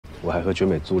我还和绝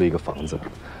美租了一个房子，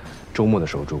周末的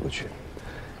时候住过去。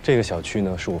这个小区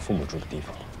呢是我父母住的地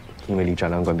方，因为离展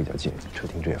览馆比较近，车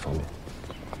停车也方便。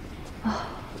哦，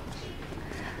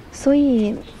所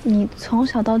以你从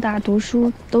小到大读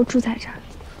书都住在这儿？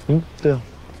嗯，对啊。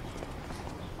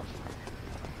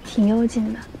挺幽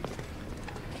静的。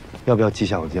要不要记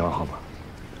下我的电话号码？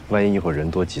万一一会儿人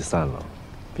多集散了，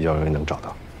比较容易能找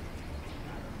到。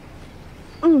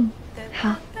嗯，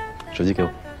好。手机给我。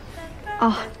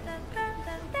哦。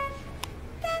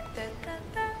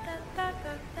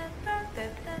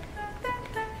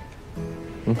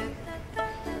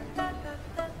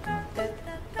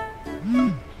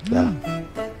来了。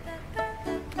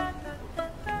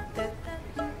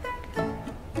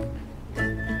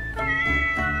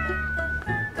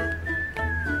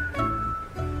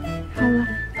好了。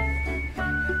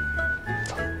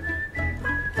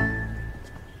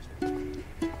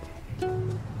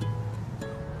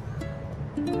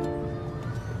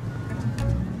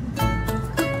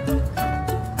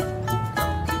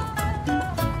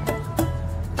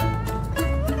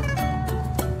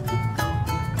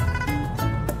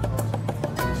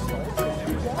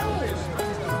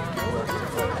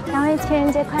两位情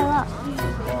人节快乐！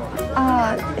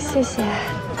啊，谢谢。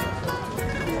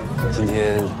今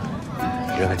天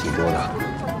人还挺多的。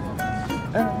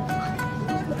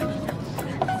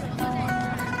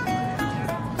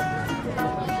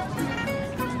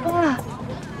哇，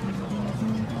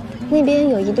那边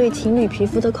有一对情侣皮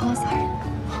肤的 coser。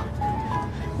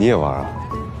你也玩啊？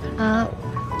啊，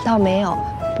倒没有，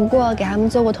不过给他们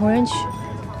做过同人曲。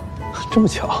这么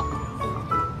巧？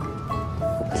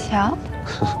巧？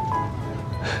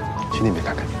去那边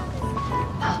看看。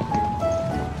好。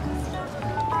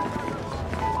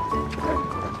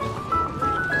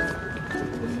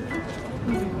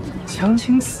强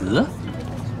青词。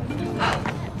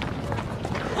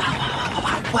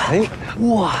哎，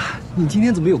哇！你今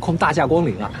天怎么有空大驾光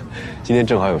临啊？今天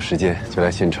正好有时间，就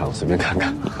来现场随便看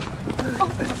看。哦，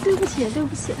对不起，对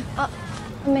不起。啊，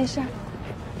没事。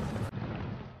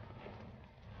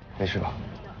没事吧？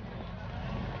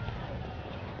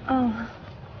嗯。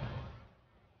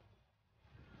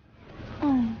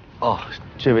哦，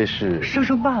这位是生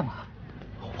生爸嘛，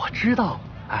我知道。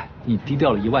哎，你低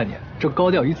调了1万年，这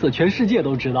高调一次，全世界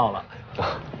都知道了。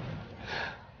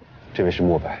这位是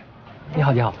莫白。你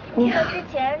好，你好。你好。之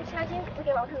前强青词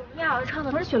给王者荣耀唱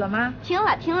的同时曲了吗？听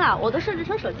了，我都设置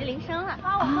成手机铃声了。我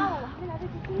还没来得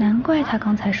及听。难怪他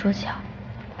刚才说巧。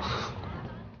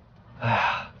哎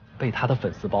呀，被他的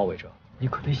粉丝包围着，你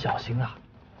可得小心啊，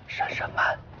珊珊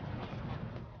曼。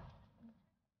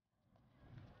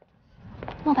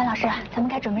莫白老师，咱们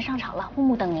该准备上场了，木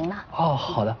木等您呢。哦，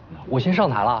好的，我先上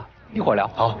台了，一会儿聊。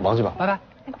好，忙去吧，拜拜，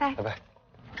拜拜，拜拜。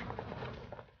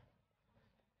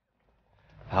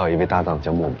还有一位搭档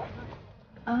叫默默。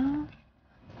啊。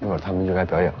一会儿他们就该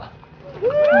表演了。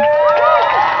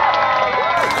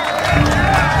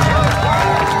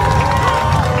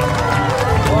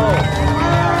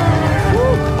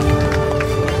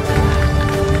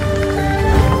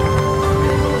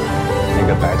那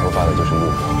个白头发的就是默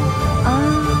默。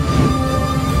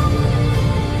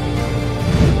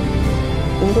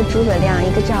一个诸葛亮，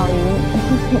一个赵云。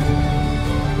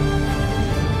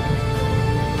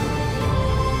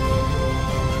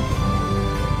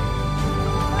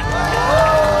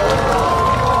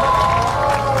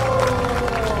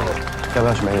要不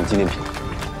要去买点纪念品？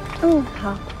嗯，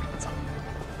好。走。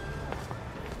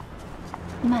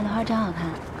你买的花真好看。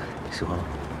喜欢吗？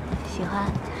喜欢。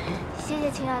谢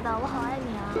谢亲爱的，我好爱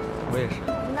你啊。我也是。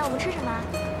那我们吃什么？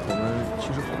我们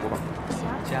去吃火锅吧。行。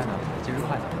亲爱的，节日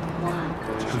快乐。哇，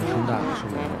祝你生大寿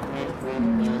比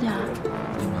有点。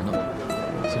你馒头，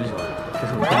心里喜欢。这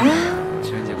是我的，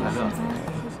情人节快乐。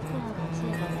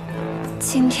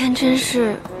今天真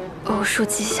是偶数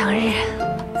吉祥日。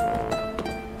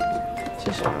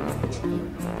谢谢。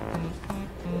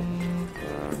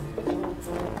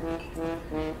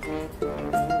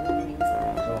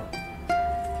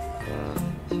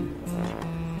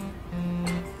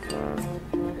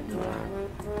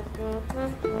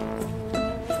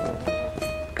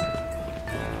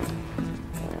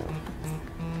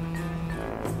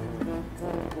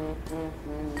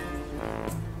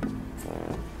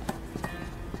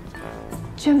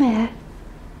娟美。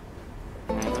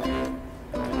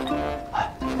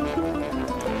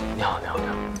你好，你好，你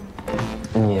好。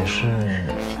你是？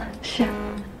是。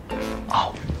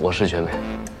哦，我是全美。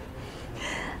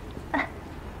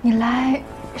你来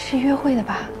是约会的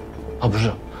吧？啊，不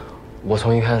是，我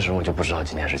从一开始我就不知道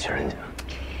今天是情人节。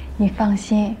你放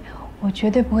心，我绝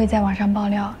对不会在网上爆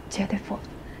料，绝对不。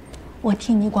我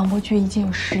听你广播剧已经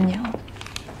有10年了，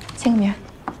签个名。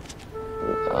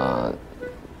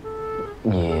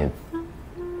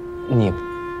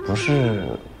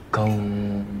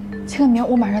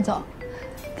我马上走，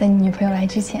等你女朋友来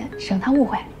之前，省她误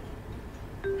会。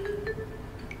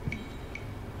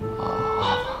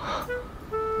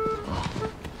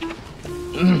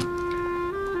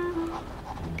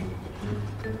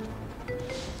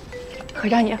合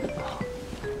张影。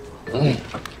1、2、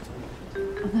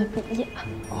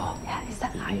3、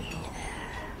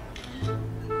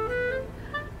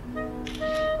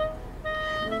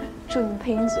祝你们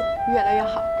配音组越来越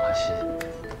好。谢谢。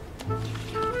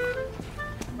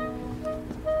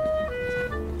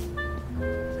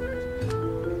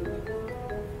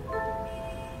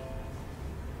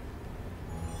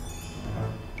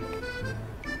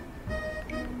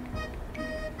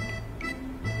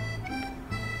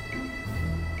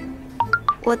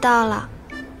我到了。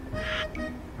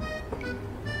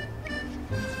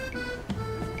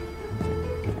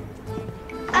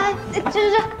哎，这。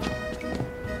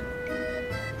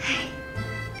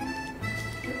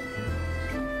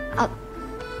哦，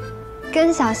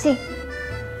跟小信。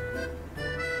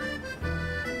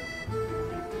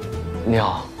你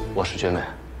好，我是娟妹。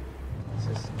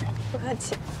不客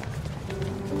气。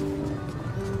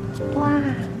哇，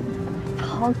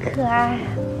好可爱。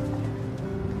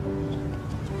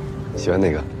喜欢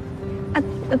哪个？啊，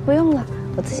不用了，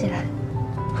我自己来。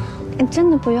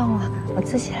真的不用了，我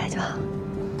自己来就好。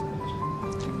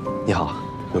你好，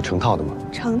有成套的吗？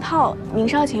成套，您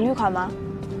是要情侣款吗？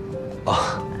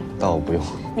啊，倒不用。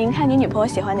您看你女朋友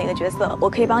喜欢哪个角色，我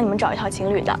可以帮你们找一套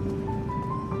情侣的。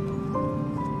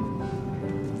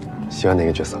喜欢哪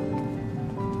个角色？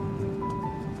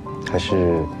还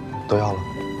是都要了？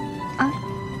啊？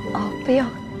哦，不用。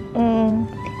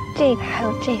这个还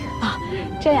有这个啊，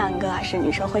这2个是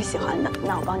女生会喜欢的，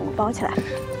那我帮你们包起来。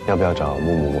要不要找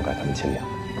木木、莫改他们签名？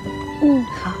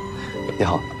好。你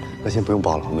好，那先不用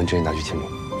包了，我们直接拿去签名。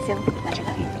行，那这个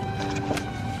给你。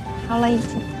好了，已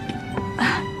经。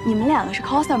你们2个是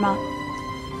coser 吗？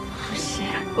不是，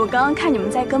我刚刚看你们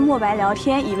在跟莫白聊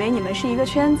天，以为你们是一个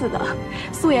圈子的。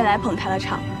素颜来捧他的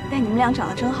场，但你们俩长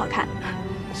得真好看。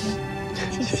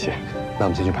谢谢。那我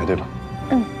们先去排队吧。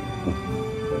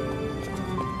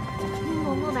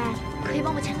莫白，可以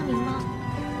帮我签个名吗？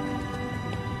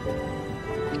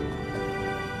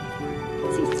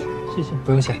谢谢，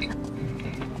不用谢。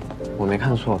我没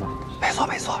看错吧？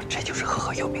没错，这就是赫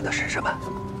赫有名的婶婶们。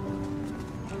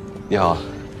你好，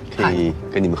可以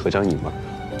跟你们合张影吗？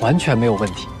完全没有问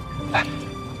题。来，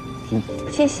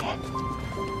谢谢。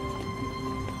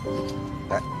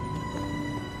来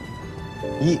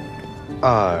，1、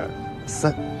2、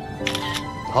3，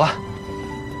好了。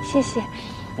谢谢。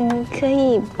可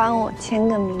以帮我签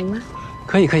个名吗？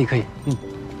可以。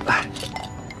来。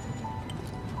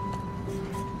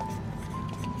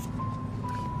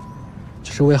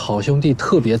这是为好兄弟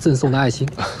特别赠送的爱心。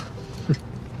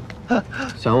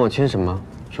想我签什么？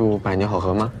祝百年好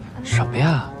合吗？什么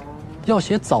呀？要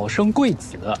写早生贵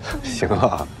子。行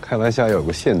啊，开玩笑要有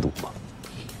个限度嘛。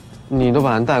你都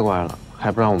把人带过来了，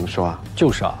还不让我们说啊？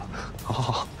就是啊。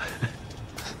好。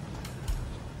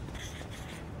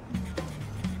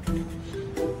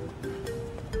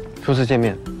初次见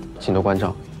面，请多关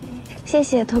照。谢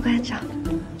谢多关照。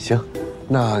行，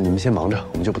那你们先忙着，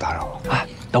我们就不打扰了。哎，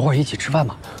等会儿一起吃饭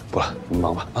吧。不了，你们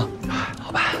忙吧啊。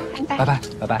好吧，拜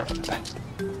拜。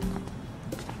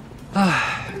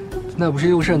哎，那不是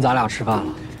又剩咱俩吃饭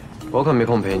了？我可没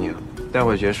空陪你了，待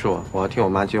会结束我要替我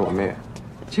妈接我妹。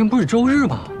今天不是周日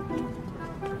吗？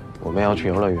我妹要去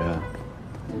游乐园。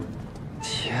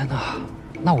天哪，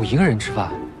那我一个人吃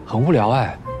饭很无聊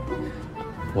哎。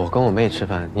我跟我妹吃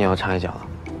饭，你也要插一脚啊？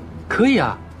可以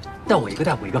啊，带我一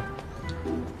个。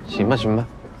行吧，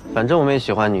反正我妹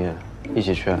喜欢你，一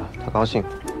起去，她高兴。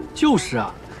就是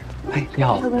啊。哎，你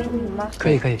好。喝什么吗？可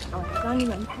以。帮你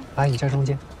轮拍。来，你站中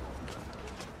间。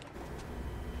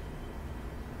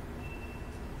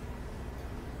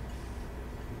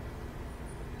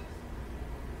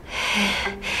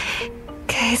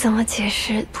该怎么解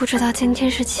释？不知道今天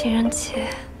是情人节。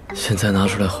现在拿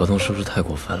出来合同是不是太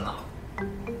过分了？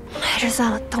还是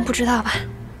算了，当不知道吧。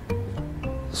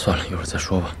算了，一会儿再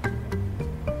说吧。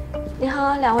你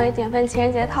好，2位点份情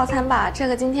人节套餐吧，这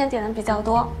个今天点的比较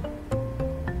多。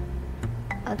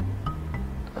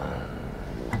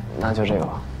那就这个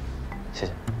吧，谢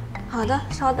谢。好的，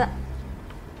稍等。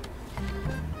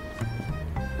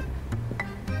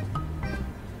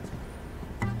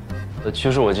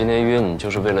其实我今天约你就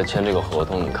是为了签这个合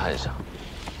同，你看一下。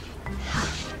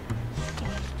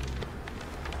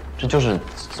这就是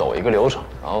走一个流程，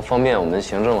然后方便我们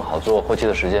行政好做后期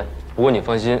的时间。不过你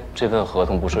放心，这份合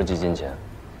同不涉及金钱。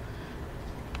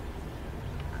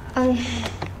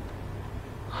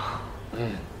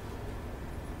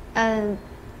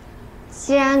金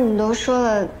既然你都说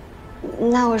了，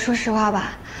那我说实话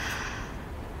吧。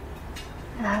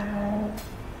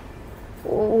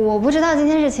我不知道今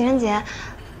天是情人节，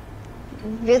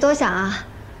别多想啊。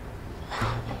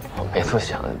我没多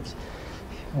想，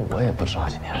我也不知道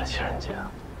今天是情人节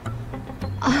啊。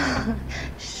啊，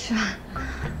是吧？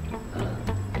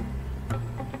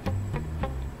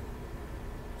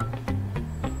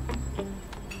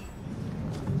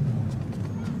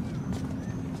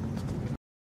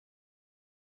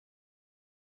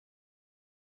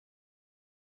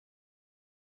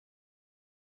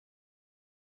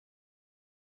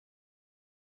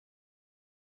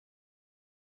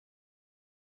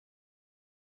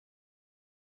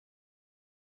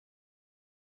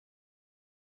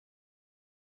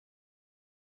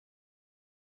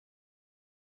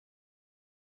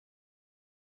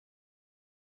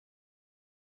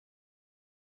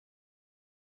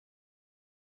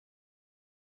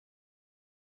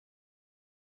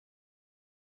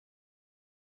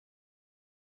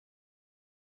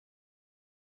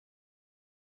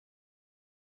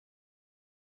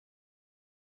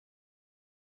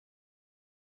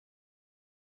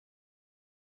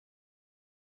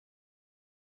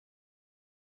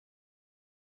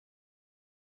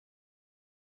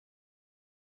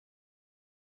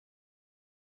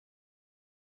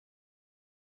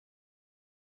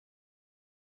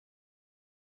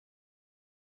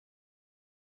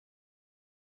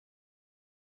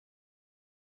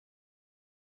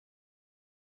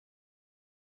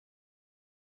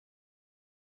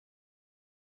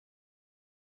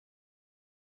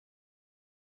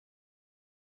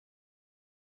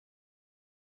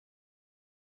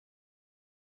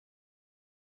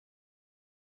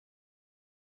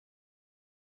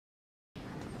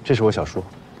这是我小叔。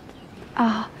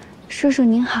啊，叔叔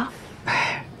您好。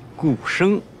哎，顾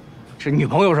生，是女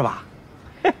朋友是吧？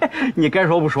你该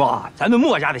说不说啊，咱们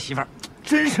墨家的媳妇儿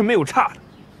真是没有差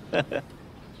的。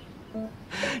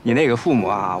你那个父母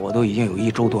啊，我都已经有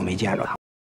1周多没见着他。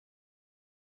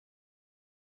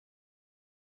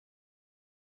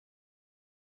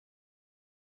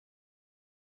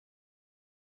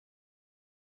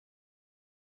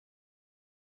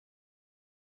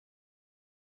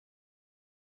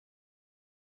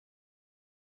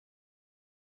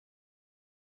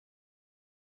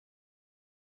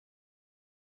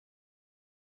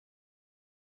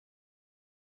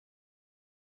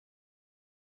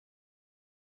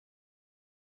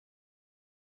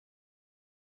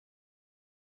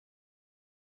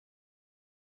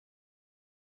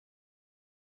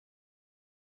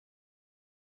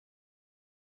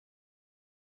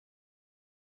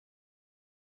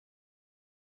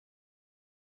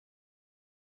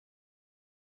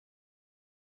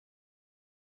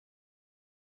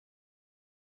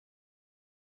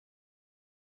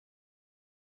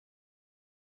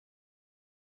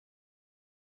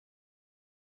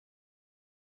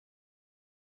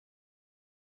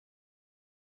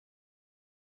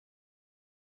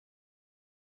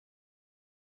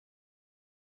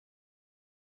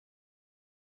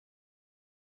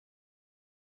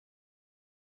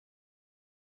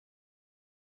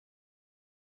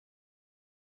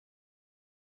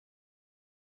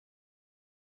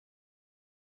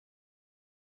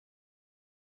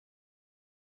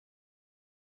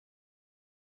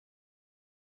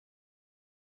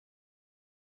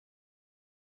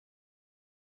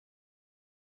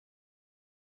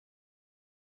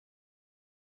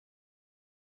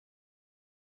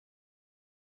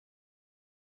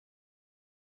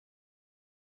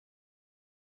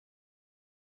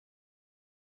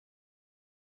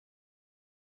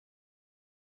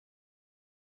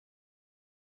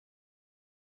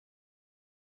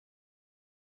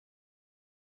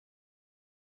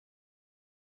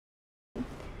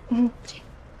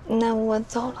那我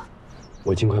走了。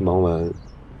我尽快忙完，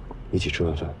一起吃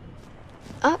晚饭。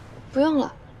啊，不用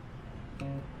了。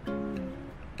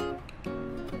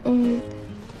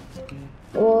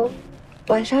我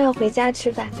晚上要回家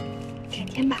吃饭，改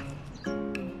天吧。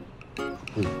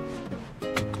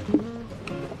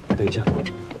等一下，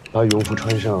把羽绒服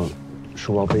穿上，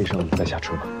书包背上，再下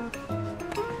车吧。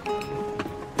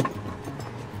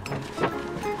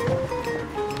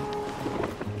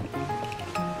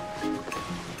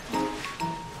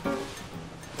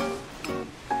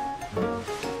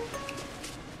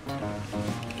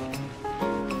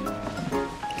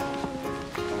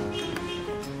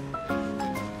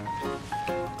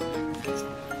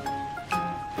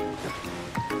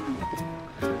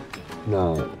那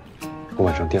我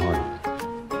晚上电话你。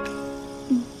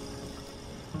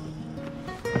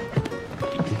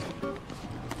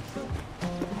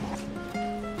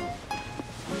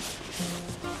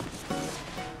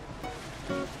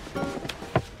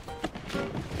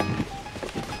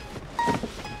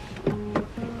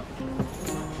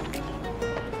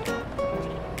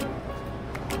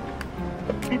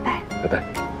拜拜。拜拜。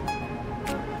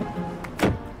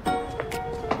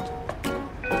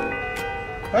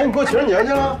哎，你过情人节去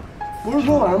了？不是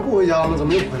说晚上不回家吗？怎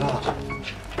么又回来了？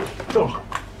正好，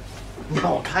你帮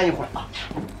我看一会儿吧。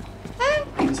哎，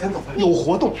我们先走吧，有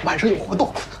活动，晚上有活动。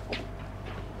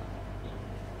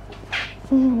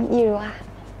一如啊。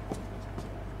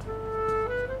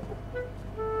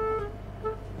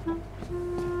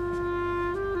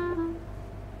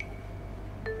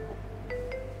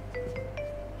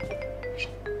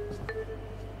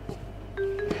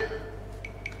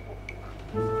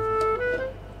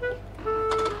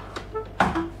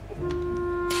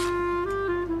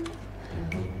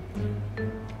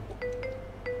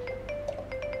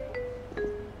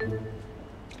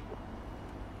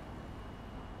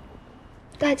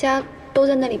 大家都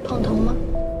在那里碰头吗？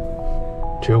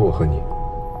只有我和你。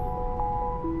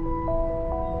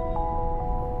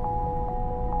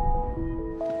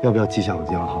要不要记下我的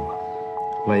电话号码？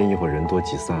万一一会儿人多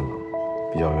挤散了，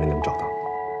比较容易能找到。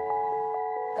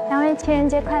两位情人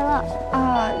节快乐！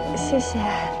啊，谢谢。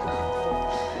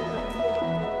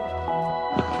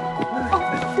哦，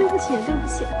对不起，对不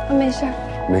起，没事儿。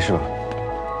没事吧？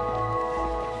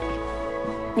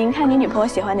 您看你女朋友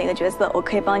喜欢哪个角色，我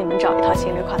可以帮你们找一套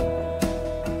情侣款。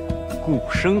顾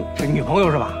生是女朋友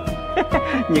是吧？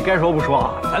你该说不说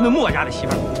啊，咱们墨家的媳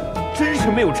妇儿真是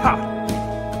没有差的。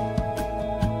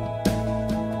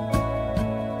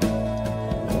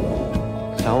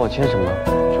想我签什么？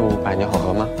祝百年好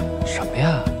合吗？什么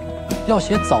呀？要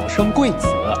写早生贵子。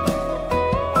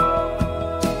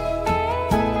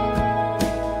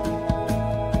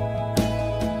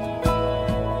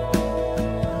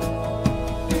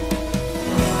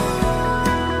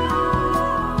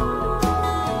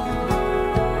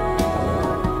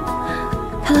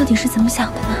 他到底是怎么想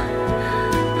的呢？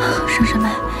生生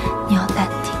们，你要淡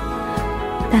定，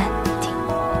淡定。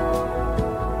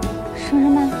生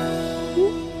生们，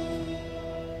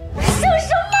生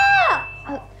生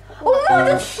们！我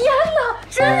的天哪，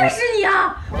真的是你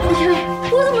啊！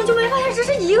我怎么就没发现这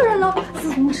是一个人呢？自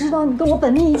从知道你跟我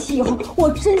本命一起以后，我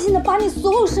真心的把你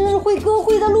所有生日会、歌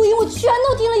会的录音我全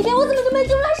都听了一遍，我怎么就没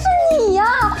听出来是你呀？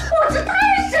哇，这太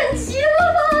神奇了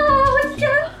吧！我天！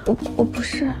我不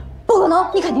是。 不可能，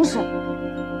你肯定是。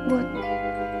我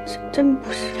真不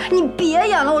是。你别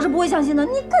演了，我是不会相信的。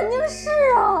你肯定是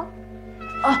啊。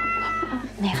啊，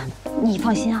那个，你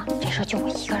放心啊，这事就我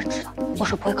一个人知道，我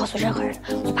是不会告诉任何人的。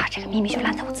我怕这个秘密就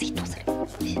烂在我自己肚子里。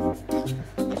放心。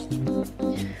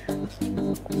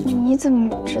你怎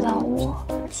么知道我？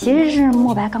其实是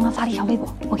莫白刚刚发了一条微博，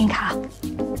我给你看啊，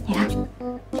你看，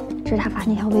这是他发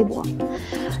那条微博，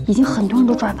已经很多人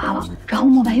都转发了，然后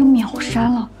莫白又秒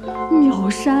删了。 秒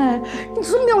删！你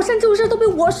说秒删这种事都被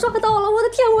我刷到了，我的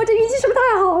天，我这运气是不是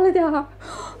太好了点儿？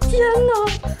天哪！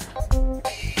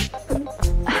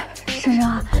哎，珊珊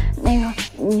啊，那个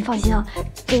你放心啊，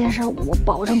这件事我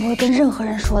保证不会跟任何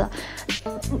人说的。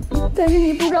但是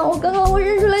你不知道，我刚刚我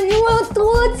认出来你，我有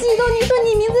多激动！你说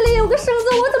你名字里有个生字，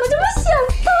我怎么就没想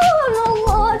到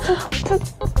呢？他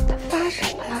发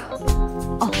什么呀？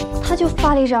哦，他就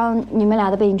发了一张你们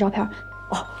俩的背景照片。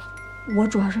哦。 我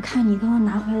主要是看你刚刚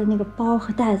拿回来的那个包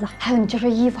和袋子，还有你这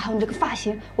身衣服，还有你这个发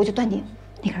型，我就断定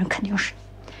那个人肯定是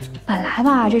你。本来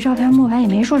吧，这照片莫白也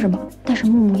没说什么，但是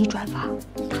木木一转发，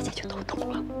大家就都懂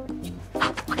了。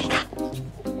啊，我给你看，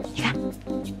你看，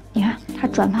你看，他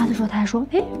转发的时候他还说，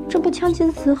哎，这不锵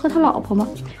金瓷和他老婆吗？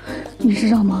你知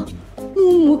道吗？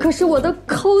木木可是我的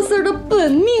coser 的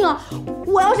本命啊！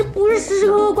我要是不是时时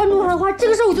刻刻关注他的话，这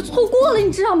个事儿我就错过了，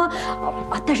你知道吗？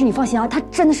啊！但是你放心啊，他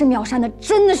真的是秒删的，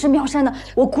真的是秒删的。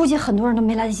我估计很多人都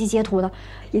没来得及截图的，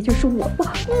也就是我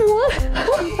吧。我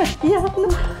天哪！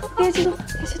别激动，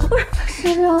别激动！不是，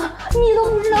珊珊，你都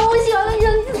不知道我喜欢的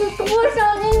人是多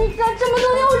少年，你知道这么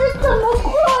多年我是怎么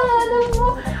过来的吗？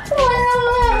我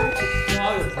你好，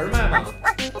有词儿卖吗？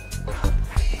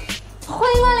欢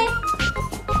迎光临。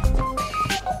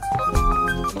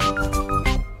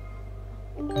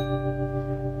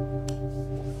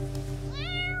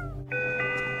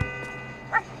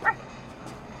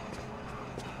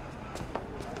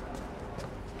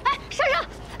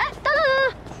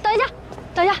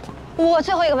 我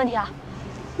最后一个问题啊，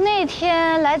那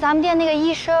天来咱们店那个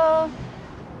医生，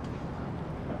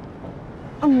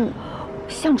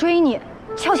想追你，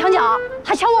撬墙角，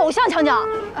还撬我偶像墙角，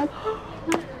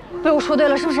被我说对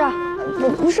了是不是？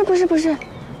不是，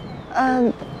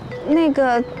那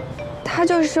个，他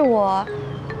就是我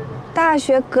大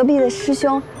学隔壁的师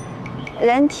兄，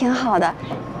人挺好的，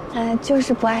就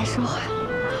是不爱说话。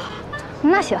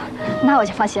那行，那我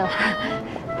就放心了。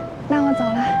那我走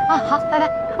了啊，好，拜拜。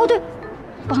哦对，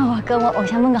帮我跟我偶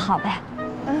像问个好呗。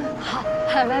好，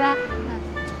拜拜。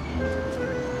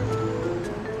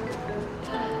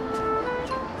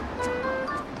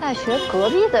大学隔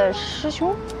壁的师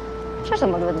兄，这怎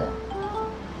么论的？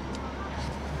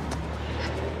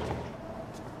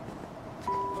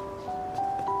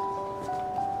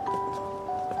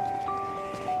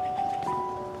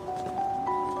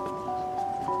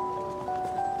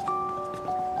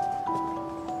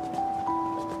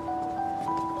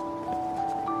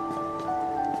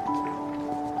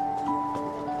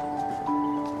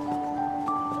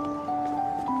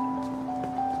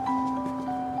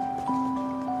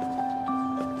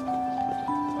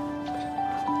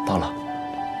到了。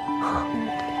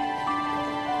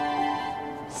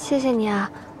谢谢你啊，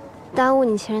耽误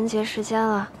你情人节时间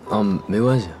了。没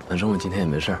关系，反正我今天也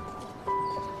没事儿。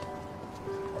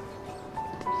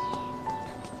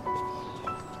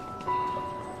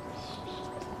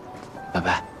拜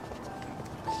拜。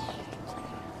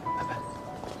拜拜。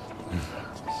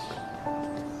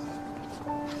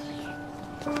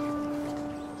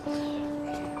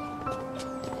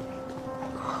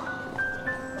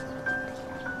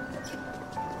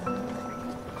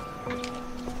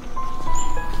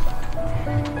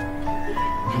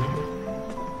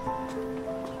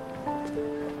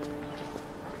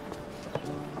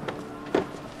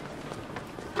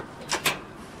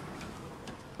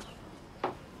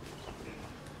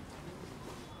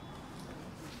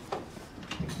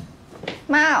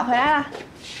妈，我回来了。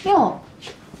哟，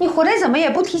你回来怎么也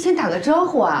不提前打个招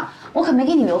呼啊？我可没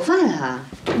给你留饭啊。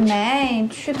没，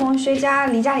去同学家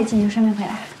离家里近，就顺便回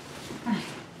来。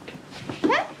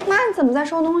哎，妈，你怎么在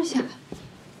收东西啊？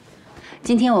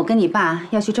今天我跟你爸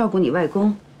要去照顾你外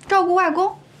公。照顾外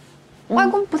公？外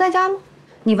公不在家吗？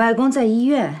你外公在医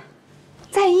院。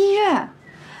在医院？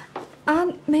啊，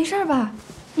没事吧？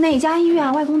哪家医院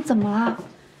啊？外公怎么了？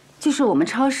就是我们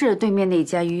超市对面那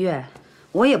家医院，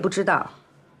我也不知道。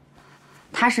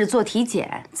他是做体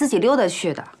检，自己溜达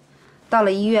去的。到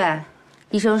了医院，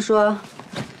医生说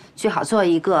最好做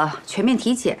一个全面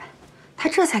体检，他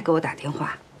这才给我打电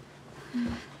话。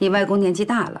你外公年纪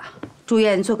大了，住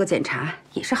院做个检查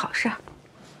也是好事儿。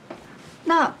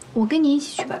那我跟你一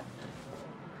起去吧。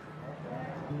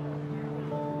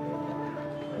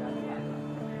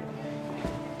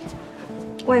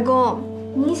外公，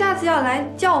您下次要来，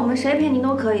叫我们谁陪您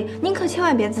都可以，您可千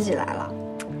万别自己来了。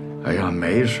哎呀，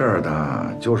没事儿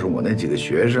的，就是我那几个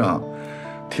学生，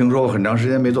听说我很长时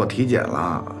间没做体检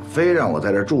了，非让我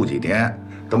在这儿住几天，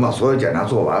等把所有检查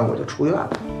做完，我就出院了。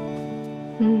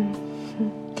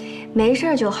没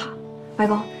事就好。外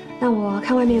公，那我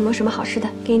看外面有没有什么好吃的，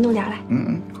给你弄点来。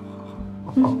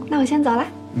那我先走了。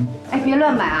哎，别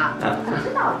乱买啊！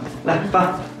知道了。来，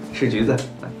爸，吃橘子。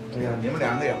哎呀，你们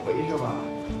两个也回去吧。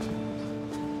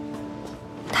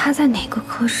他在哪个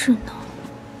科室呢？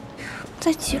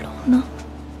在几楼呢？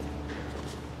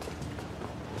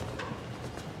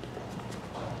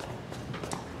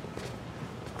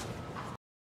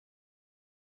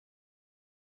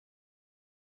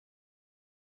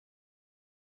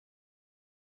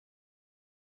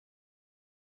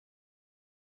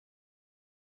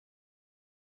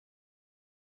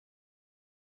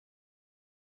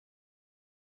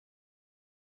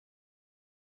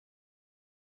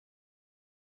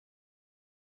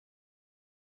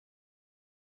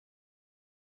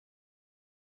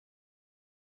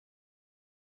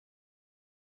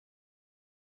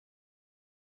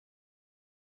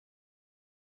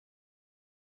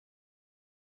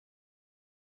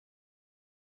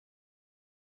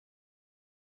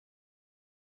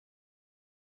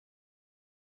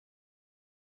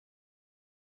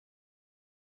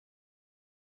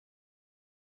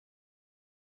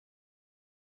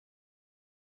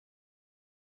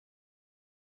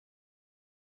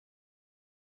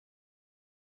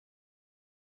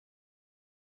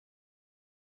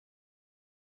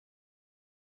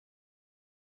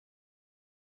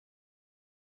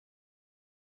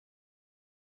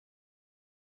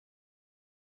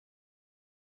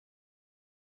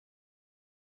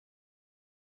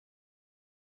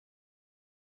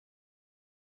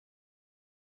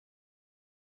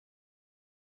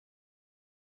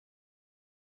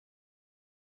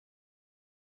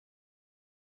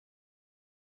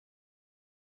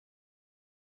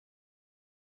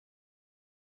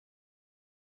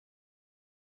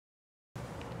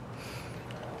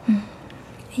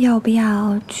要不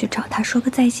要去找他说个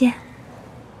再见？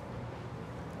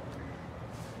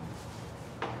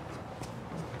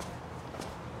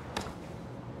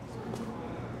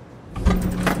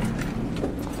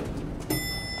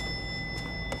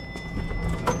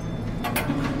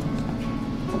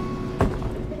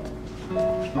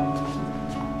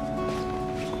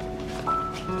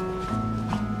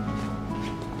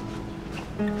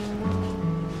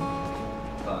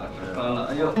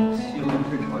哎呦，西红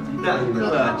柿炒那你们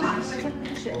是。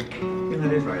听他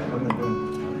这水，他们都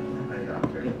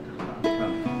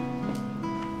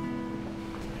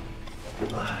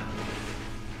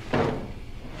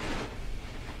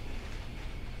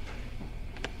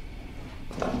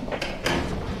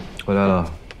回来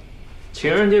了。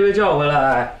情人节被叫回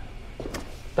来，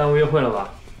耽误约会了吧？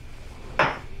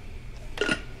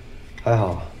还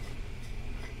好。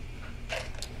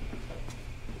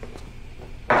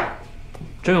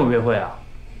真有约会啊？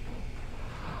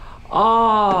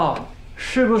哦，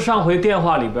是不是上回电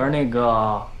话里边那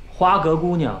个花格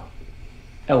姑娘？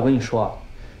哎，我跟你说，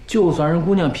就算人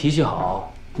姑娘脾气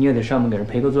好，你也得上门给人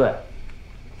赔个罪。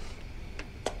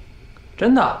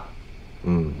真的。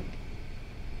嗯。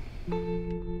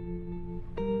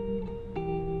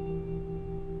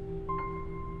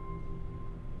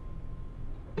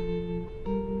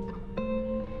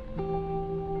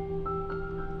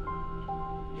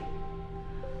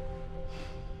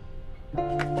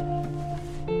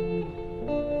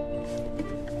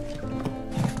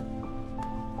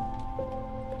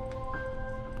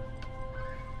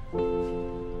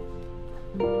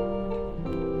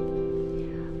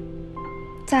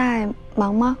在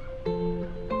忙吗？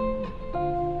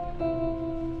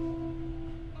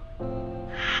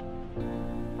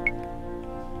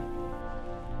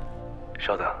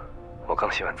稍等，我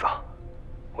刚洗完澡，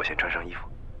我先穿上衣服。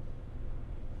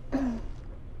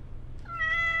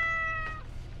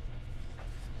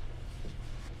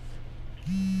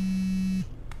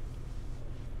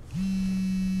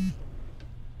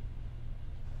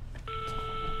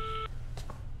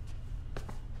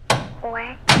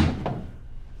喂。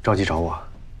着急找我？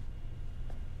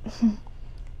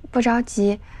不着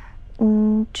急，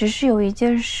只是有一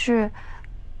件事，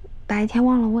白天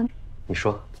忘了问。你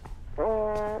说。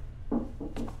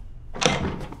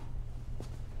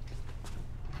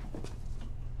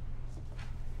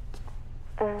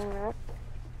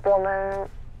我们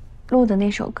录的那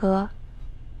首歌，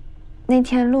那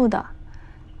天录的，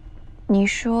你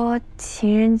说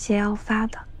情人节要发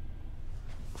的。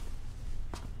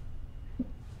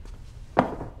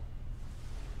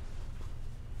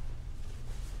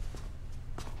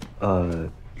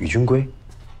与君归。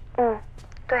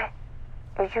对，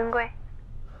与君归。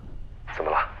怎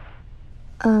么了？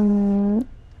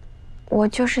我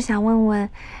就是想问问，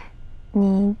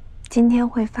你今天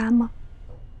会发吗？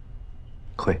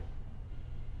会。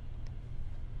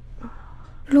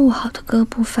录好的歌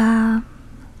不发，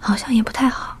好像也不太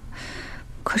好。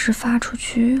可是发出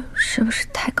去是不是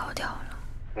太高调了？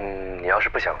你要是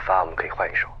不想发，我们可以换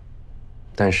一首。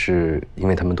但是因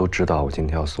为他们都知道我今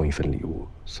天要送一份礼物，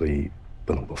所以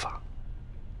不能不发。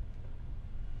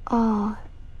哦，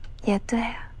也对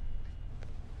啊。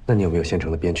那你有没有现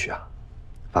成的编曲啊？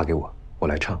发给我，我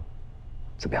来唱，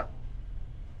怎么样？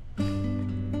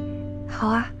好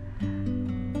啊。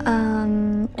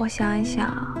我想一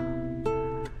想，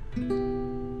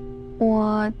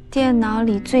我电脑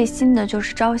里最新的就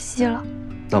是《朝夕》了。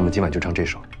那我们今晚就唱这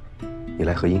首，你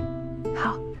来合音。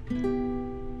好。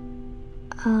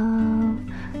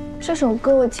这首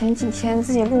歌我前几天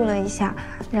自己录了一下，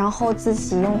然后自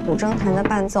己用古筝弹的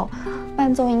伴奏，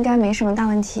伴奏应该没什么大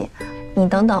问题。你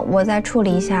等等，我再处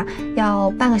理一下，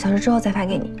要半个小时之后再发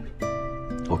给你。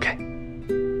OK。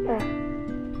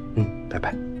拜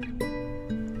拜。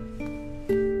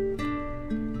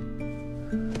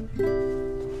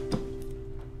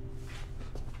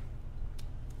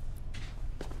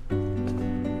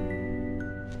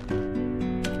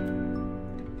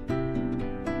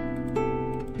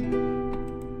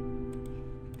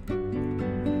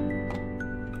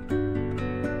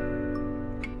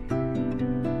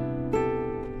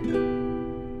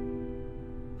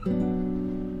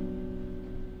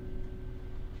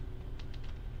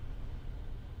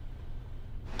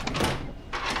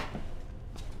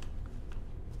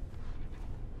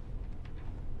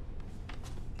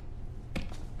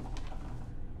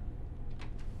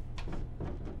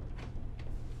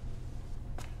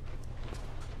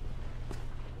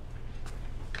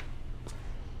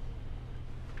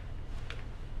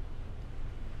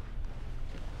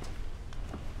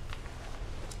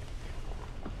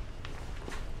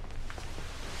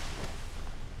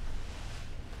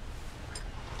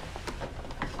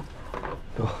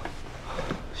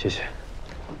谢谢。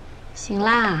行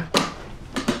啦。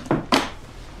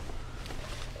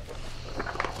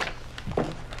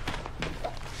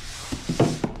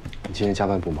你今天加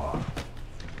班不忙啊？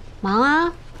忙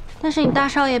啊，但是你大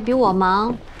少爷比我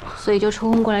忙，所以就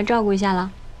抽空过来照顾一下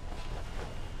了。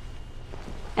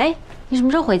哎，你什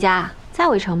么时候回家啊？载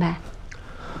我一程呗。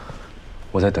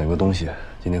我在等一个东西，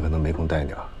今天可能没空带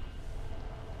你了。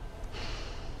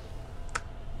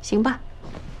行吧。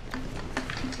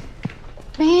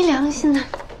没良心的。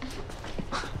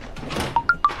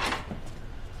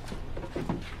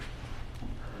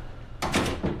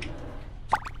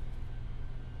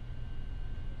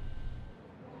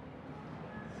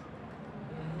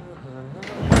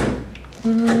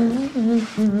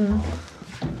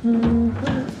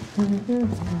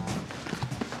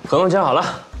合同签好了，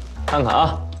看看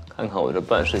啊，看看我这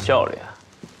办事效率。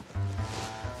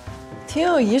挺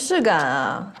有仪式感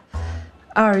啊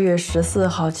！2月14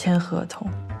号签合同。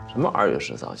什么2月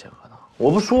14号签合同？我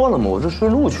不说了吗？我这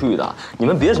顺路去的。你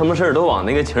们别什么事儿都往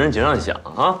那个情人节上想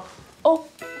啊！哦，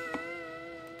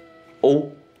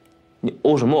你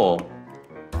哦什么哦？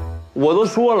我都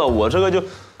说了，我这个就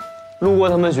路过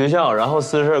他们学校，然后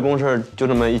私事公事就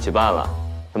这么一起办了，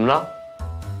怎么着？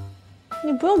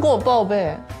你不用给我报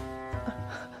备。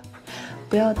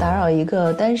不要打扰一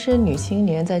个单身女青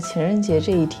年在情人节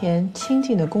这一天清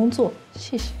静的工作，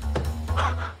谢谢。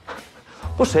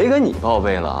不，谁跟你报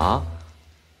备了啊？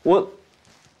我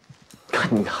看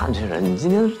你看这人，你今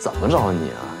天是怎么着你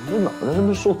啊？你这脑袋是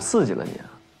不是受刺激了你？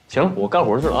行了，我干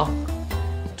活去了啊。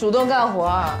主动干活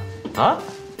啊？啊？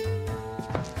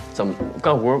怎么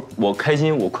干活？我开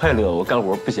心，我快乐，我干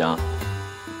活不行。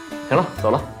行了，走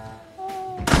了。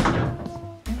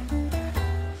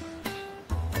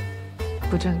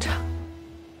不正常。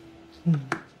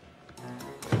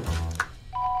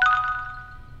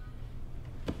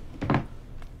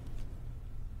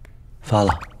发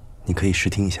了，你可以试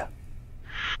听一下。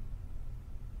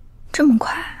这么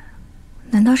快？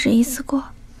难道是一次过？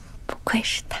不愧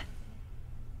是他。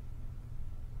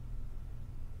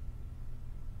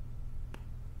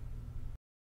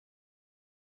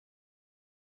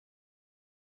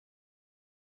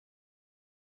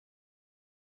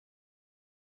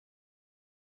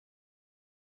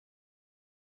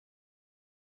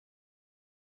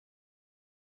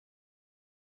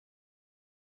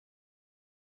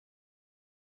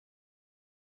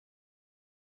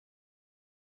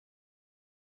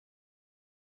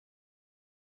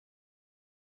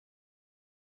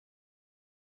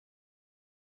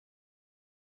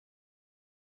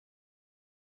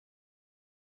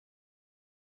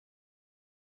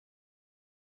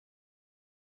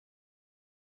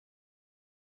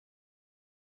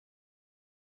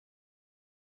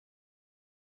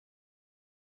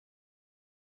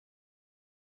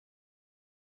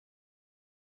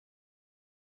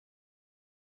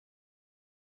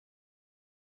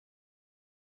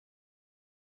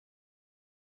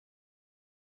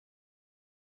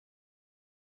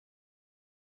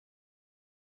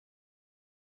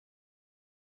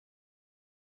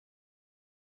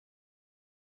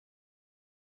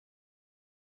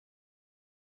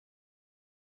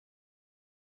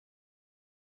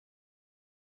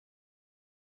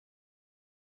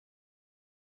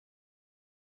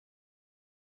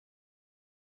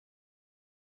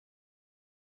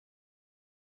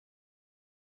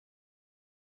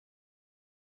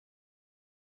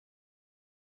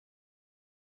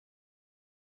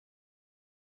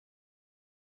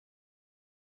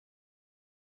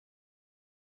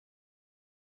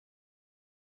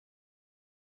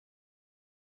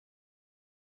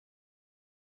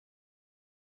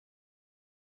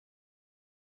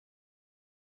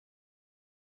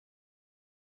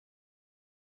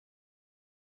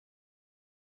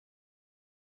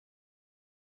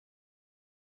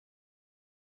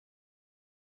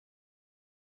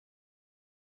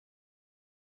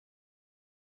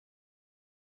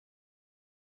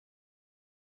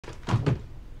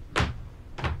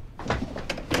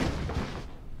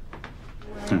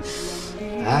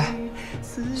哎，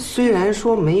虽然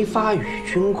说没法与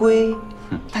君归，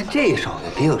但这手也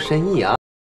别有深意啊。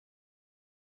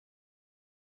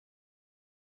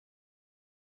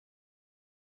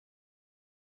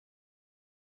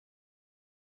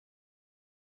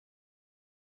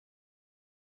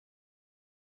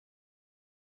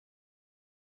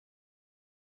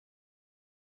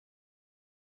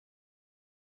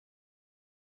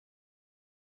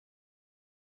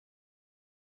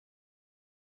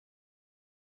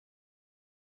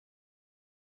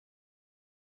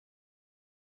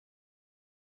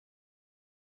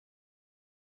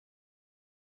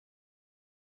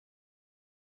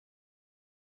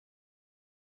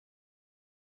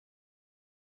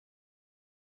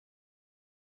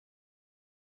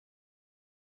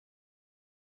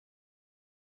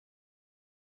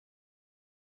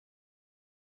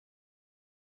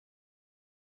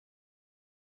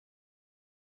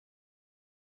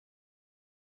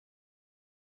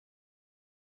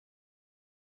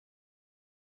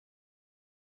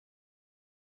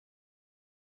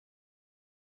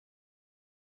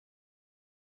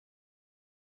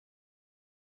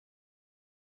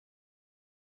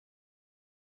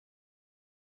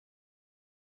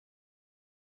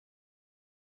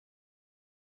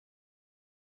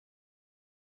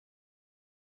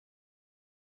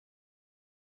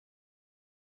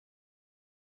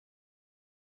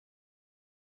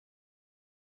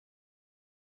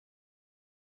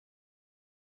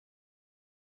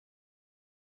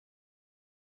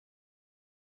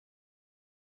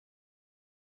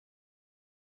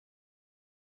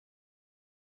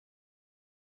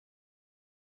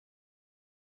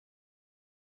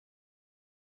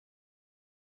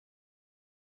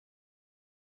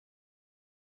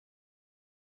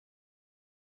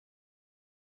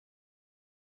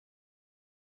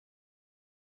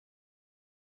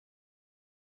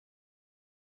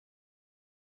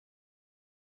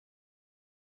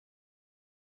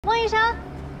医生，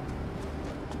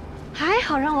还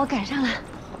好让我赶上了。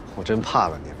我真怕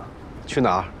了你了。去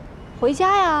哪儿？回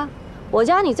家呀，我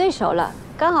家你最熟了，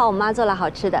刚好我妈做了好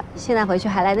吃的，现在回去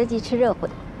还来得及吃热乎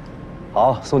的。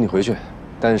好，送你回去，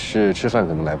但是吃饭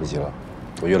可能来不及了，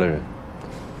我约了人。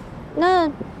那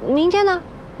明天呢？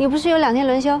你不是有2天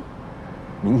轮休？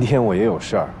明天我也有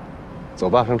事儿，走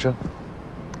吧，上车。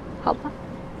好吧。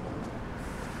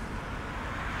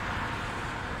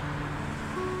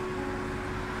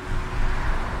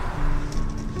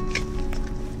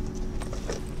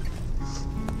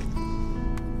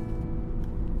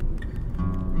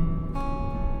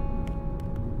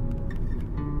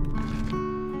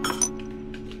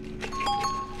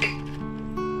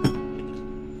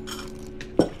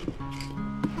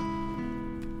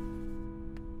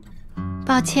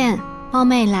抱歉，冒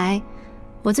昧来。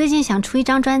我最近想出一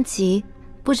张专辑，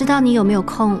不知道你有没有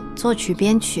空作曲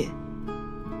编曲？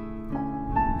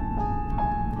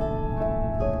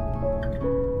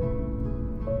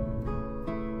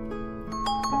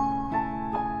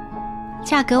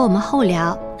价格我们后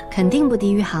聊，肯定不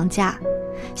低于行价。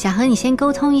想和你先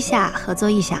沟通一下合作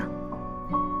意向。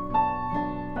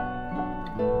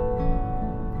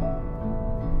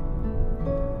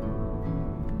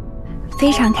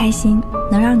非常开心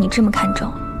能让你这么看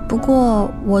重。不过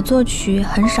我作曲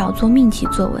很少做命题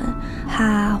作文，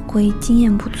怕会经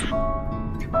验不足。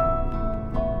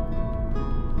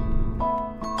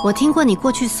我听过你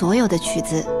过去所有的曲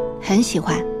子，很喜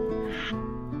欢。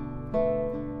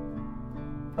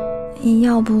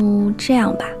要不这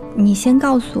样吧，你先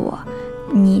告诉我，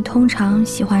你通常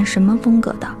喜欢什么风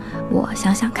格的？我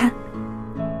想想看。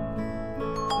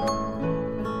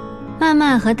漫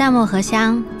漫和淡漠荷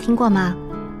香听过吗？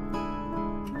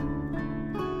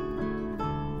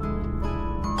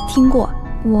听过，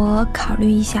我考虑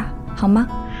一下，好吗？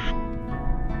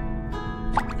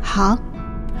好。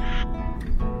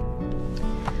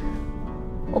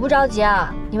我不着急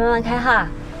啊，你慢慢开哈。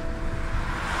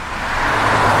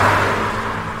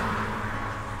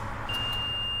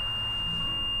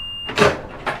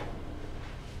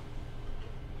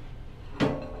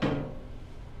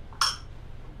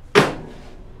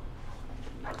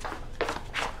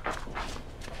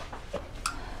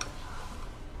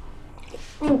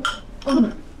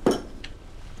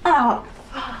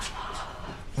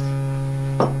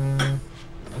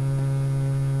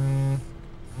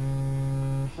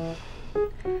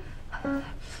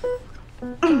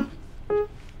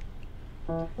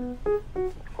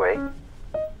喂，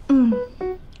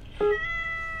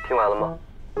听完了吗？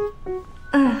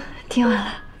听完了。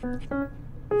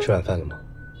吃晚饭了吗？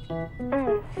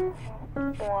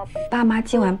我爸妈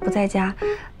今晚不在家，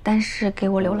但是给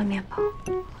我留了面包。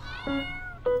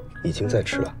已经在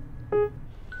吃了。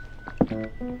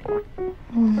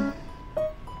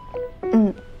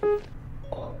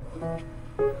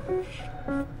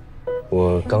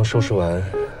我刚收拾完，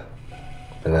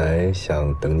本来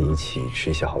想等你一起吃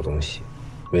一些好东西，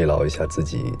慰劳一下自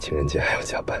己，情人节还要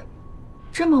加班。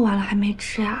这么晚了还没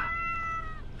吃啊？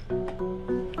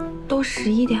都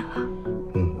11点了。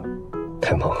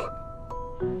太忙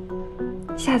了。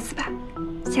下次吧，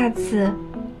下次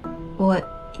我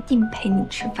一定陪你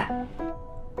吃饭。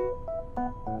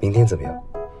明天怎么样？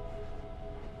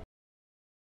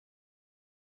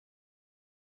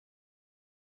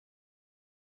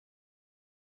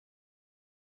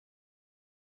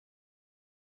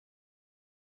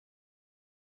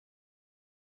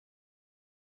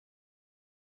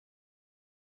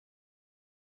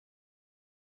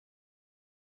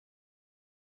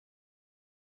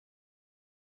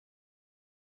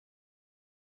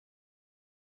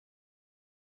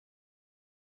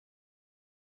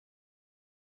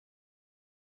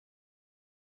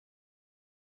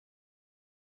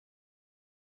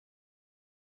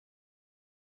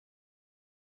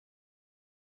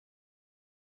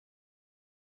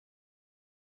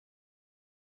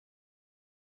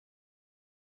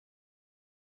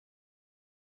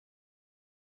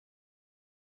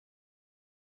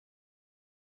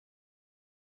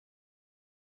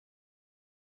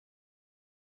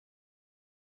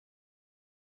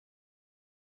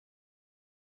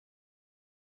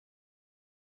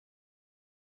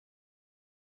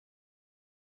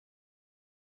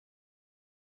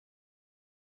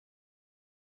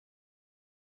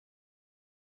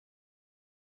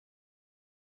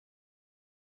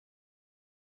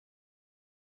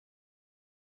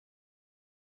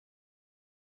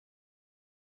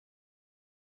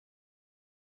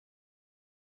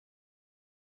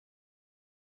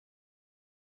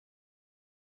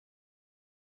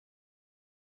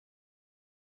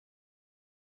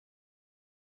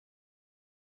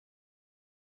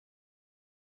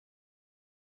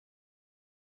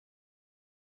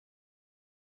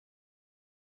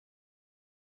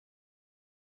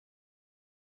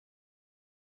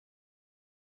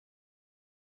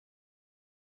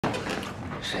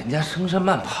人家生山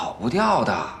慢跑不掉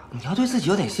的，你要对自己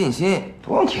有点信心，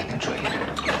不用天天追着。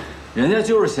人家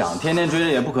就是想天天追着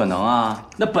也不可能啊。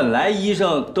那本来医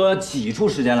生都要挤出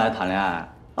时间来谈恋爱，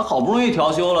那好不容易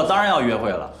调休了，当然要约会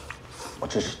了。我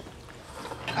支持。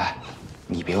哎，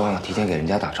你别忘了提前给人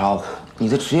家打招呼，你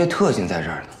的职业特性在这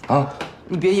儿呢啊！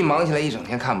你别一忙起来一整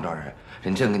天看不着人，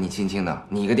人正跟你亲亲的，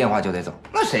你一个电话就得走，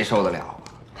那谁受得了啊？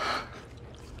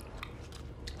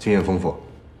经验丰富。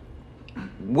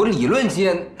我理论经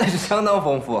验那是相当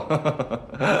丰富。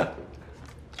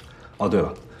哦，对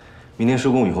了，明天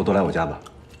收工以后都来我家吧。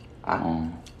啊？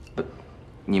不，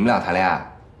你们俩谈恋爱，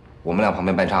我们俩旁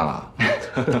边伴唱啊？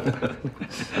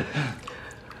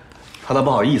他倒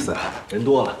不好意思，人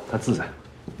多了他自在。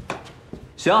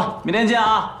行，明天见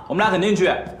啊，我们俩肯定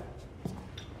去。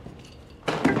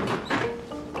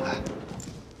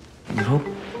你说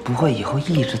不会以后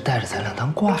一直带着咱俩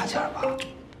当挂件吧？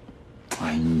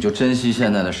哎，你就珍惜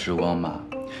现在的时光吧，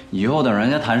以后等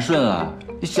人家谈顺了，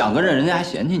你想跟着人家还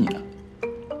嫌弃你呢。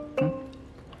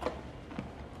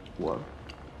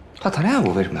他谈恋爱，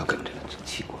我为什么要跟着？真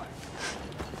奇怪。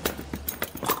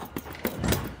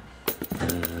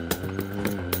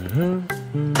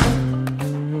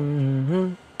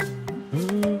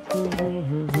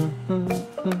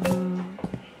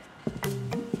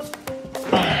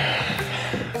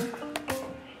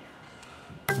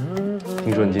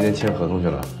听说你今天签合同去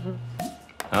了？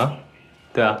啊？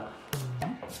对啊，